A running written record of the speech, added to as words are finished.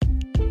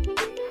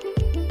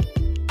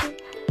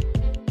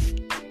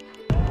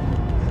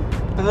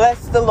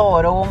Bless the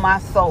Lord, oh my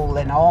soul,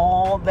 and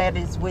all that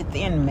is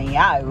within me.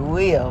 I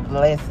will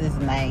bless his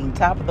name.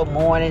 Top of the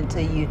morning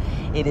to you.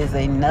 It is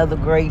another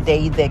great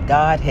day that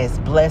God has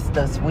blessed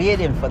us with,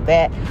 and for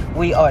that,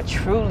 we are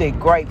truly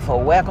grateful.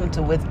 Welcome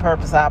to With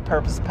Purpose, Our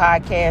Purpose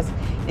podcast.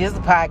 It is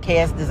a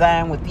podcast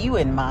designed with you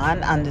in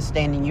mind,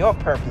 understanding your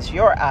purpose,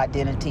 your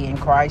identity in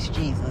Christ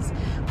Jesus.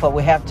 For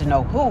we have to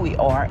know who we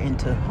are and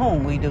to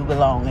whom we do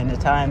belong in the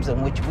times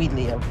in which we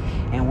live.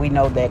 And we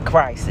know that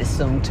Christ is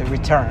soon to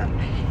return.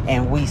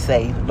 And we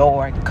say,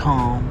 Lord,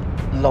 come,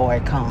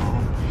 Lord,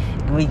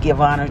 come. We give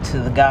honor to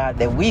the God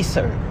that we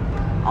serve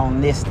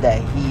on this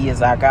day. He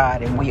is our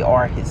God and we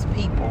are his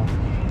people.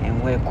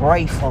 And we're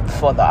grateful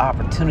for the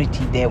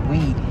opportunity that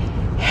we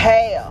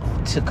have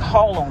to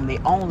call on the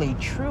only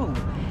true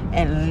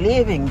and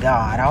living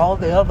God. All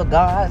the other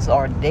gods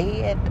are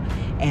dead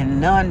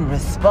and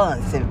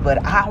non-responsive, but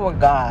our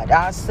God,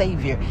 our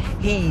Savior,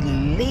 he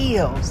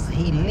lives,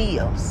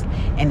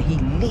 and he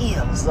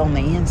lives on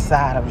the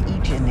inside of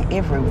each and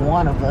every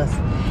one of us,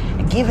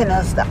 giving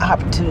us the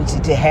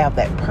opportunity to have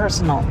that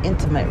personal,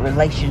 intimate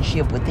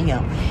relationship with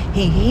him.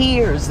 He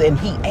hears and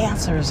he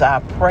answers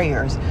our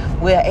prayers.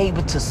 We're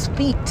able to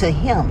speak to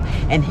him,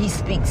 and he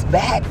speaks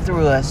back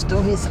through us,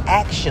 through his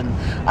action,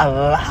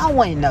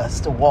 allowing us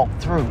to walk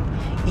through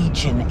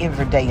each and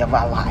every day of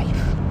our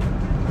life.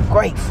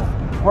 Grateful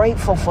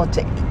for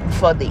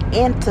the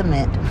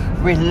intimate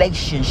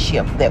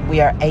relationship that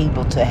we are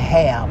able to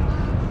have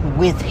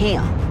with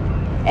him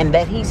and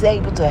that he's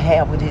able to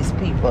have with his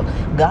people.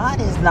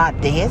 God is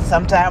not dead.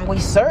 Sometimes we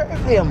serve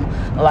him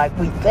like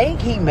we think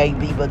he may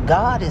be, but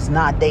God is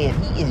not dead.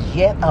 He is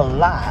yet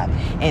alive,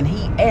 and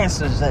he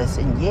answers us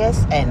in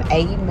yes and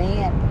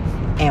amen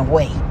and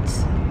wait.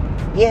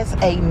 Yes,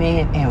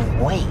 amen,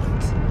 and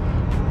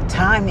wait.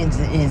 Timing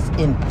is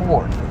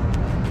important.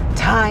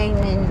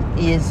 Timing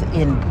is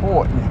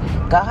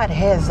important. God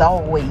has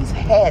always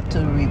had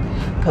to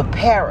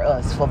prepare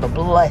us for the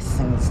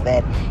blessings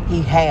that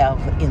he have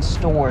in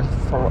store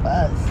for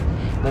us,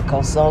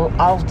 because so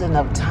often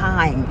of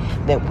time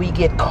that we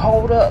get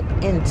caught up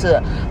into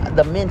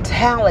the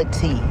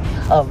mentality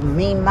of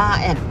me,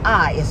 my, and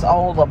I. It's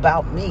all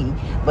about me,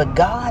 but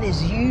God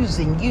is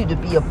using you to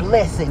be a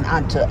blessing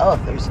unto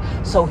others.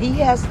 So he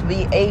has to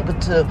be able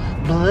to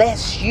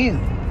bless you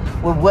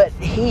with what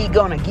he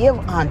gonna give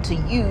unto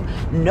you,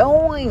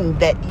 knowing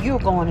that you're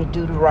going to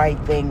do the right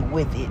thing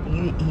with it.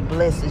 He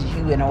blesses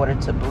you in order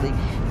to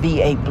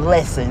be a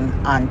blessing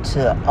unto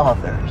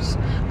others.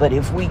 But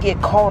if we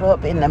get caught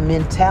up in the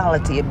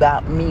mentality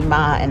about me,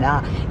 mine, and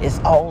I, it's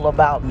all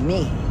about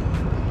me,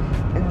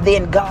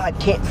 then God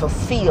can't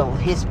fulfill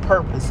his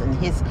purpose and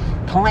his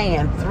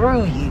plan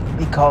through you,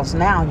 because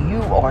now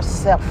you are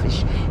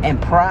selfish and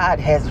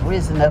pride has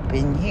risen up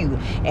in you,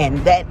 and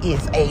that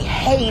is a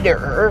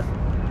hater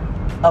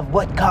of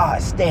what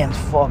God stands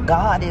for.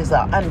 God is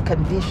an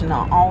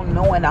unconditional,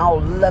 all-knowing,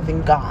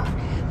 all-loving God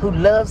who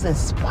loves in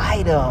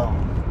spite of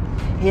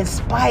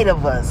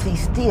us. He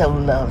still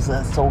loves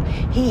us. So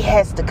he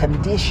has to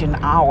condition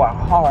our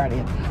heart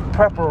in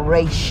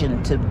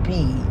preparation to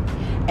be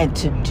and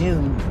to do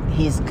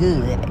his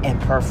good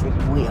and perfect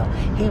will.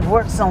 He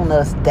works on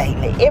us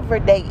daily. Every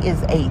day is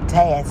a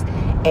task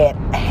at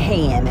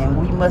hand, and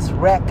we must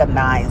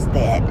recognize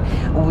that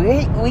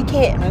we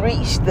can't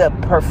reach the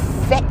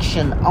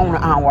perfection on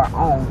our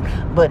own,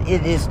 but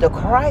it is the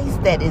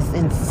Christ that is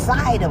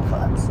inside of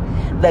us,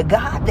 the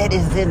God that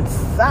is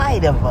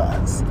inside of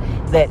us,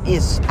 that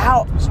is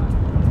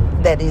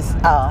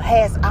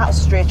has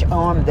outstretched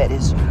arm, that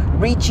is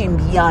reaching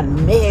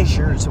beyond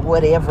measures,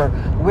 whatever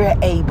we're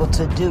able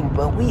to do.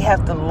 But we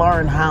have to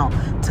learn how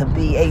to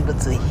be able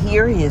to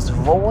hear his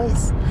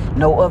voice.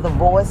 No other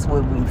voice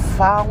will we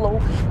follow,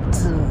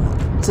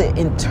 to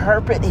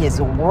interpret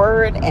his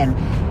word and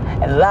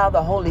allow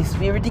the Holy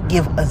Spirit to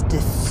give us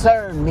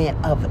discernment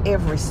of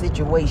every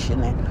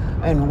situation.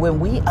 And when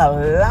we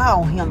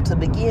allow him to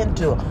begin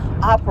to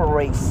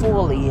operate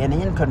fully and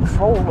in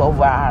control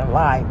over our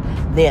life,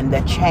 then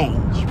the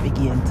change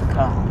begin to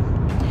come.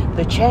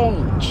 The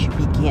change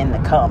begin to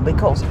come,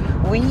 because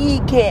we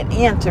can't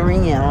enter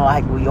in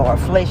like we are.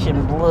 Flesh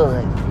and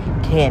blood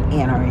can't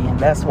enter in.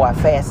 That's why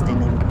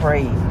fasting and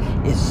praying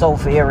is so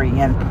very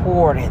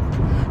important,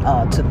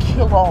 to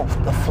kill off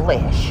the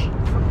flesh,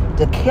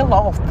 to kill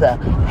off the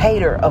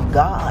hater of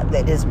God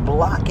that is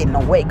blocking the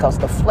way, because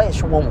the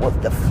flesh wants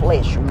what the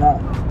flesh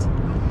wants.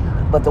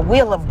 But the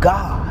will of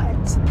God,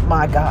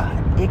 my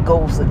God, it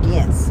goes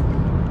against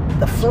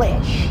the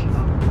flesh.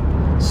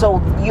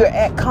 So you're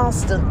at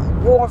constant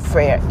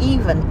warfare,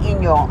 even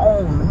in your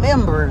own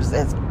members,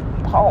 as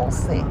Paul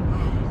said.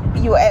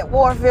 You're at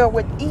warfare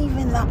with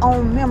even the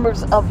own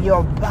members of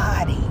your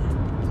body,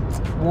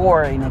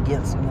 warring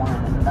against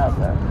one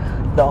another.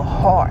 The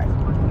heart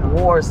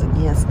wars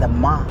against the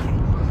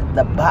mind.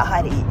 The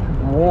body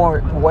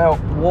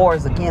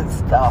wars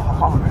against the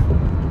heart.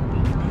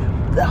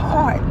 The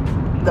heart,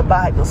 the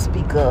Bible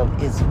speaks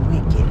of, is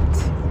wicked.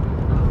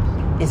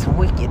 It's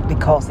wicked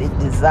because it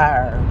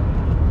desires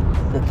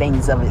the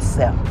things of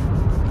itself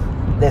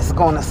that's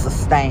going to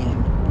sustain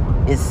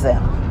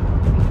itself.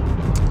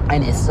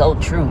 And it's so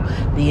true,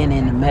 being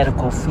in the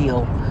medical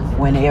field,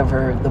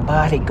 whenever the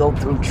body go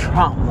through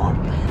trauma,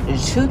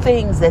 there's two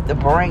things that the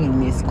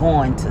brain is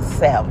going to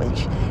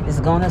salvage. It's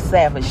going to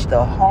salvage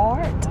the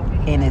heart,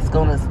 and it's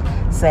going to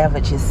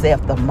salvage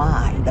itself the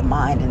mind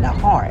and the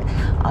heart.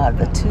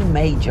 The two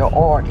major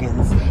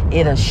organs.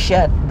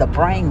 The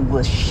brain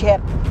will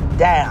shut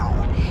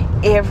down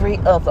every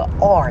other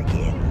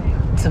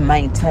organ to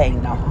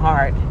maintain the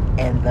heart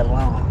and the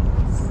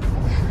lungs.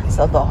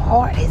 So the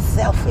heart is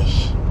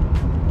selfish.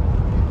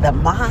 The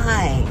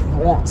mind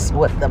wants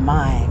what the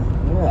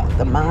mind wants.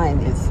 The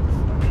mind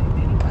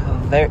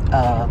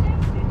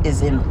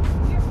is in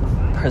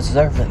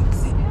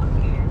preservance.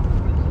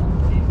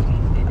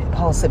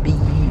 Paul said, be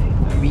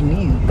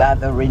renewed by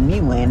the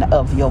renewing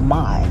of your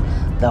mind.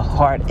 The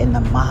heart and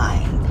the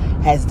mind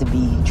has to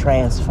be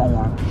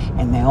transformed.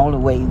 And the only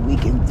way we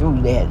can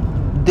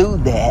do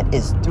that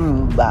is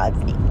through by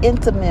the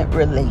intimate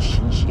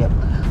relationship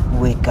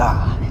with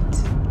God.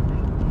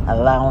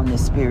 Allowing the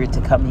Spirit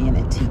to come in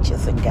and teach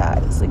us and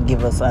guide us and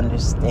give us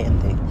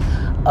understanding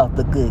of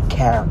the good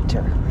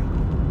character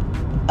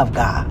of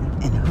God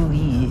and who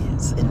He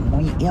is. And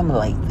we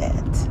emulate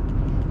that.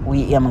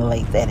 We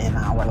emulate that in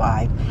our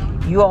life.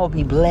 You all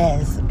be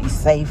blessed. Be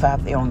safe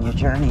out there on your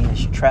journey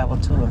as you travel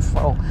to and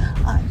fro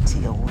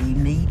until we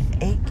meet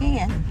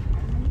again.